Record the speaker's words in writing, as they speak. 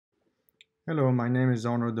Hello, my name is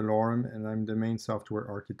Arnaud Delorme, and I'm the main software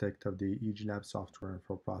architect of the EEGLAB software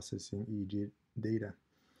for processing EEG data.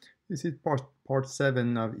 This is part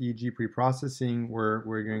 7 of EEG preprocessing, where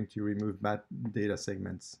we're going to remove bad data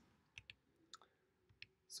segments.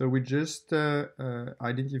 So we just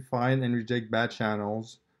identified and reject bad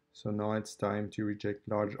channels, so now it's time to reject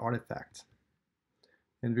large artifacts.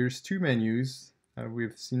 And there's two menus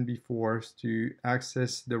we've seen before to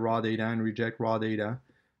access the raw data and reject raw data.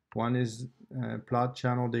 One is plot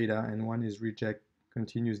channel data and one is reject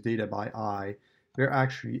continuous data by eye. They're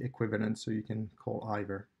actually equivalent, so you can call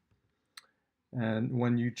either. And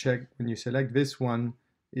when you select this one,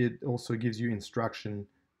 it also gives you instruction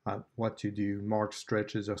what to do. Mark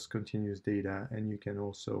stretches as continuous data, and you can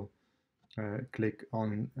also click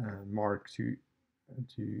on mark to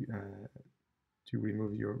to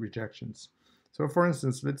remove your rejections. So for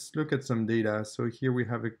instance, let's look at some data. So here we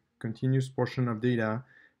have a continuous portion of data,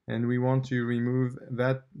 and we want to remove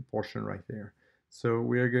that portion right there. So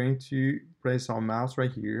we are going to place our mouse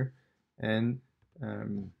right here and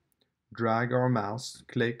drag our mouse,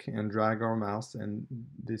 click and drag our mouse, and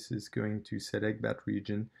this is going to select that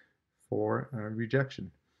region for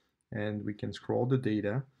rejection. And we can scroll the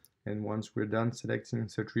data, and once we're done selecting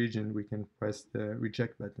such region, we can press the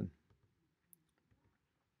reject button.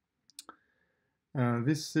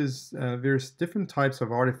 There's different types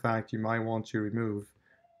of artifact you might want to remove.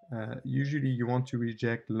 Usually you want to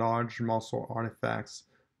reject large muscle artifacts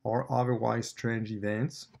or otherwise strange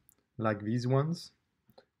events, like these ones,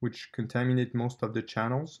 which contaminate most of the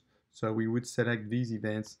channels. So we would select these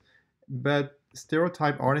events. But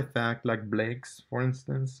stereotype artifact like blanks, for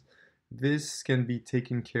instance, this can be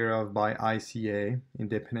taken care of by ICA,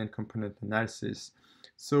 independent component analysis.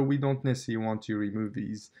 So we don't necessarily want to remove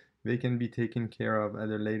these. They can be taken care of at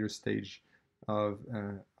a later stage of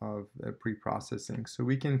pre-processing. So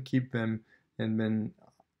we can keep them, and then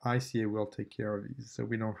ICA will take care of these. So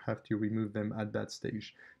we don't have to remove them at that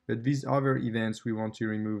stage. But these other events we want to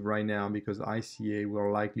remove right now because ICA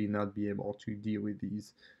will likely not be able to deal with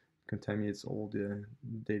these. Contaminates all the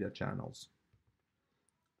data channels.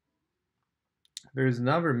 There's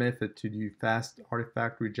another method to do fast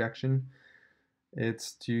artifact rejection.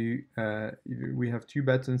 It's to, we have two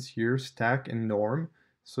buttons here, stack and norm.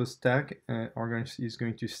 So stack is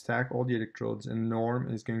going to stack all the electrodes, and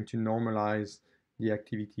norm is going to normalize the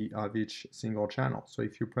activity of each single channel. So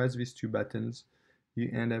if you press these two buttons,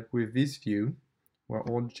 you end up with this view where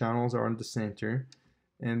all the channels are in the center.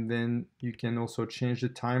 And then you can also change the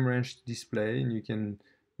time range to display, and you can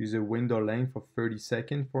use a window length of 30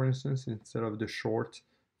 seconds, for instance, instead of the short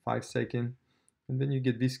 5 second. And then you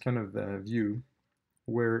get this kind of view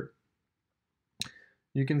where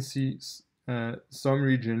you can see some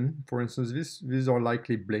region. For instance, these are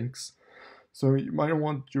likely blinks. So you might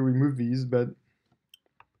want to remove these, but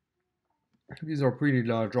these are pretty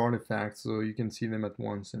large artifacts, so you can see them at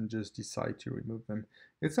once and just decide to remove them.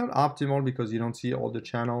 It's not optimal because you don't see all the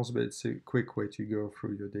channels, but it's a quick way to go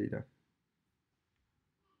through your data.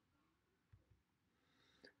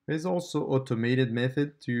 There's also automated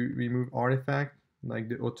method to remove artifact, like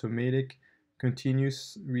the automatic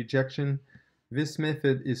continuous rejection. This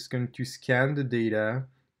method is going to scan the data,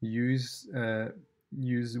 use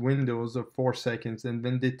windows of 4 seconds, and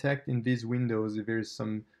then detect in these windows if there is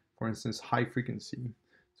some, for instance, high frequency.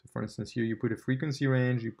 So for instance, here you put a frequency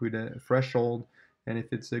range, you put a threshold, and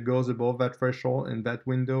if it goes above that threshold in that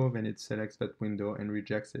window, then it selects that window and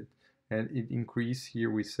rejects it. And it increases,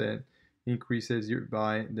 here we said, increases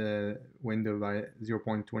by the window by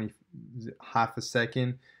 0.20, half a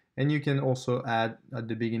second. And you can also add at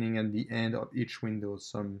the beginning and the end of each window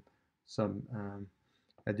some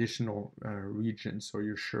additional regions, so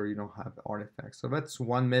you're sure you don't have artifacts. So that's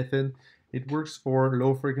one method. It works for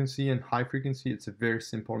low frequency and high frequency. It's a very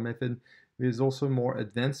simple method. There's also more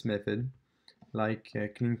advanced method like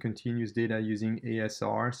clean continuous data using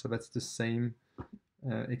ASR. So that's the same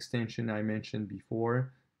extension I mentioned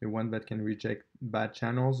before, the one that can reject bad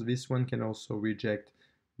channels. This one can also reject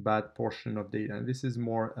bad portion of data. And this is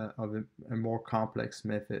more of a more complex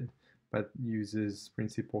method, but uses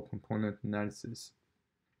principal component analysis.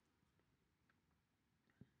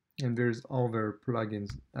 And there's other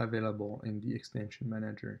plugins available in the extension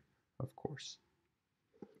manager, of course.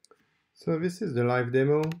 So this is the live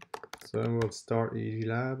demo. So we'll start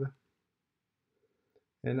EEGLAB.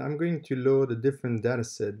 And I'm going to load a different data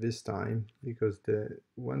set this time because the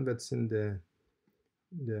one that's in the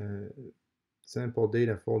sample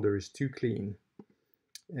data folder is too clean.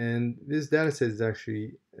 And this data set is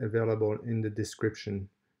actually available in the description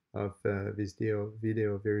of this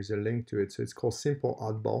video. There is a link to it. So it's called Simple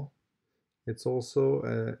Oddball. It's also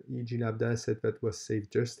a EEGLAB dataset that was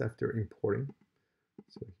saved just after importing.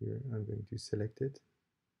 So here I'm going to select it.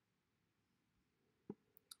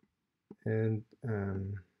 And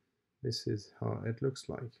this is how it looks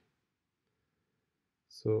like.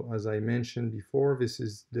 So as I mentioned before, this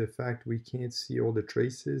is the fact we can't see all the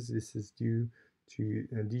traces. This is due to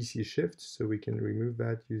a DC shift, so we can remove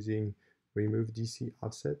that using remove DC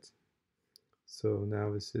offset. So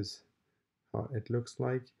now this is how it looks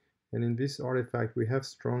like. And in this artifact, we have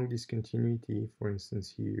strong discontinuity, for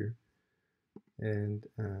instance, here. And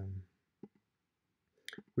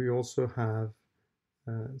we also have,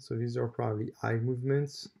 so these are probably eye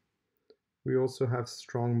movements. We also have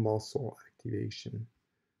strong muscle activation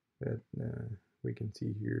that we can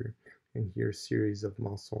see here, and here series of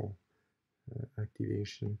muscle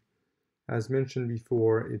activation. As mentioned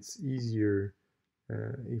before, it's easier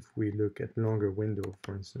if we look at longer window,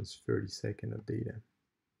 for instance, 30 seconds of data.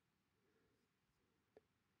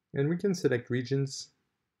 And we can select regions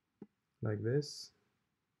like this.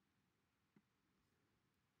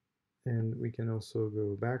 And we can also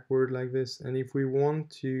go backward like this. And if we want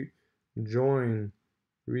to join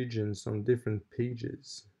regions on different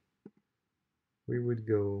pages, we would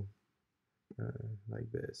go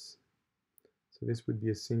like this. So this would be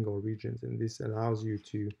a single region, and this allows you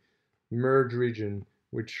to merge regions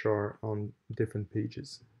which are on different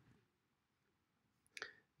pages.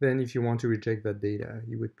 Then if you want to reject that data,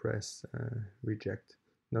 you would press reject.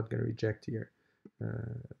 Not going to reject here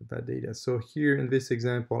that data. So here in this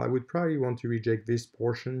example, I would probably want to reject this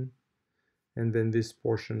portion and then this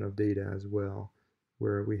portion of data as well,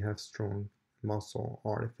 where we have strong muscle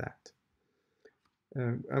artifact.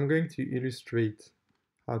 I'm going to illustrate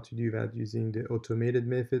how to do that using the automated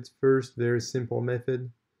methods. First, very simple method.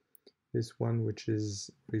 This one, which is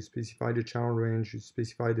we specify the channel range, you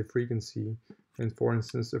specify the frequency, and for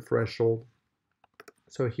instance, a threshold.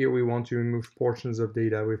 So here we want to remove portions of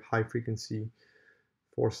data with high frequency,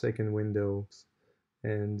 4-second windows,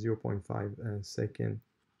 and 0.5 second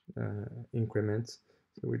increments.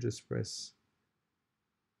 So we just press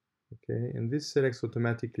OK, and this selects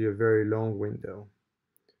automatically a very long window.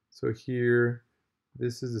 So here,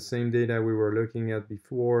 this is the same data we were looking at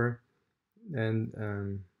before, and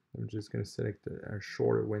I'm just going to select a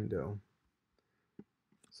shorter window.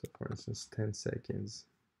 So for instance, 10 seconds,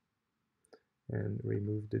 and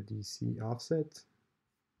remove the DC offset.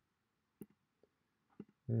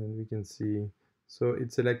 And we can see, so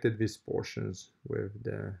it selected these portions with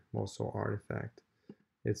the muscle artifact.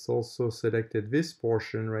 It's also selected this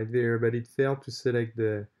portion right there, but it failed to select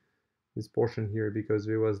this portion here because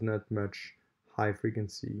there was not much high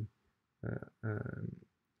frequency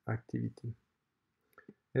activity.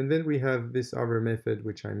 And then we have this other method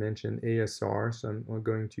which I mentioned, ASR, so I'm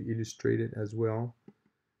going to illustrate it as well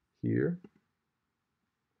here.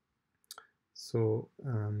 So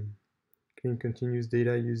clean continuous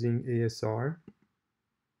data using ASR.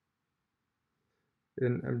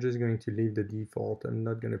 And I'm just going to leave the default. I'm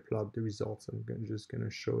not going to plot the results. I'm just going to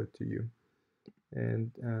show it to you.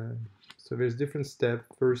 And so there's different steps.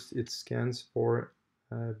 First, it scans for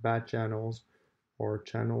bad channels or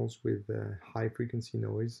channels with high frequency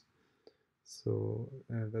noise. So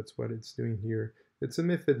that's what it's doing here. It's a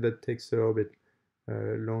method that takes a little bit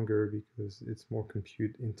longer because it's more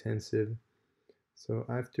compute intensive. So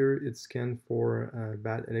after it scanned for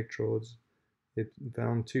bad electrodes, it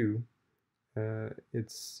found two.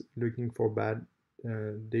 It's looking for bad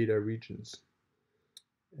data regions.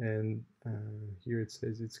 And here it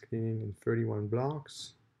says it's cleaning in 31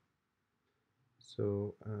 blocks.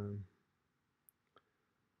 So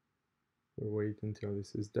we'll wait until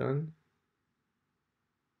this is done.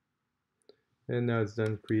 And now it's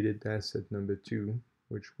done, created dataset number 2,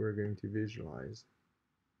 which we're going to visualize.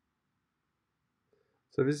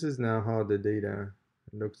 So this is now how the data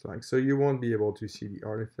looks like. So you won't be able to see the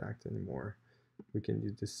artifact anymore. We can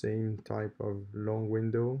use the same type of long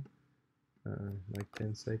window, like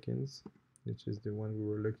 10 seconds, which is the one we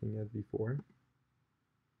were looking at before.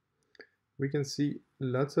 We can see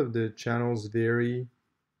lots of the channels vary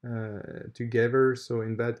together. So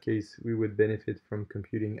in that case, we would benefit from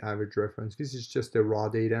computing average reference. This is just the raw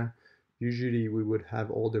data. Usually we would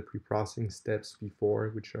have all the pre-processing steps before,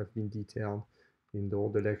 which have been detailed in all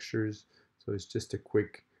the lectures. So it's just a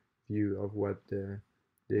quick view of what the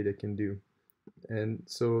data can do. And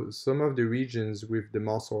so some of the regions with the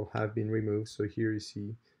muscle have been removed. So here you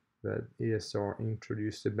see that ASR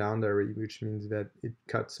introduced a boundary, which means that it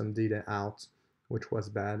cut some data out, which was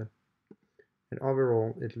bad. And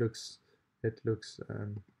overall, it looks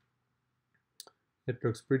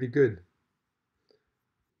pretty good.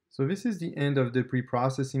 So this is the end of the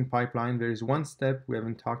pre-processing pipeline. There is one step we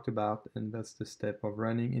haven't talked about, and that's the step of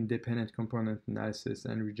running independent component analysis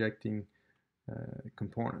and rejecting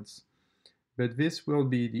components. But this will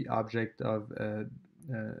be the object of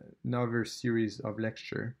another series of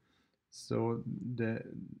lecture. So the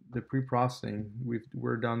pre-processing,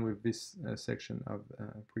 we're done with this section of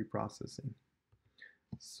pre-processing.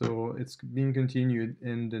 So it's being continued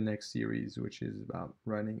in the next series, which is about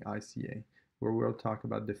running ICA, where we'll talk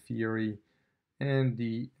about the theory and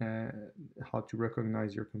the how to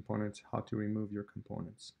recognize your components, how to remove your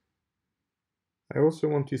components. I also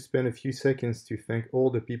want to spend a few seconds to thank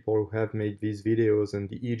all the people who have made these videos and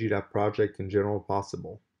the EEGLAB project in general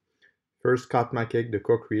possible. First, Scott Mackek, the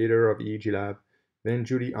co-creator of EEGLAB, then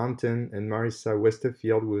Julie Anton and Marissa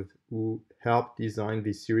Westerfield, who helped design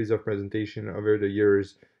this series of presentations over the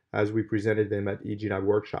years as we presented them at EEGLAB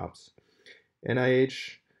workshops.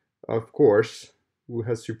 NIH, of course, who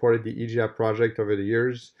has supported the EEGLAB project over the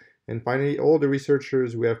years, and finally all the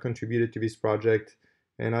researchers who have contributed to this project,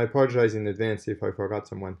 and I apologize in advance if I forgot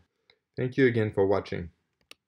someone. Thank you again for watching.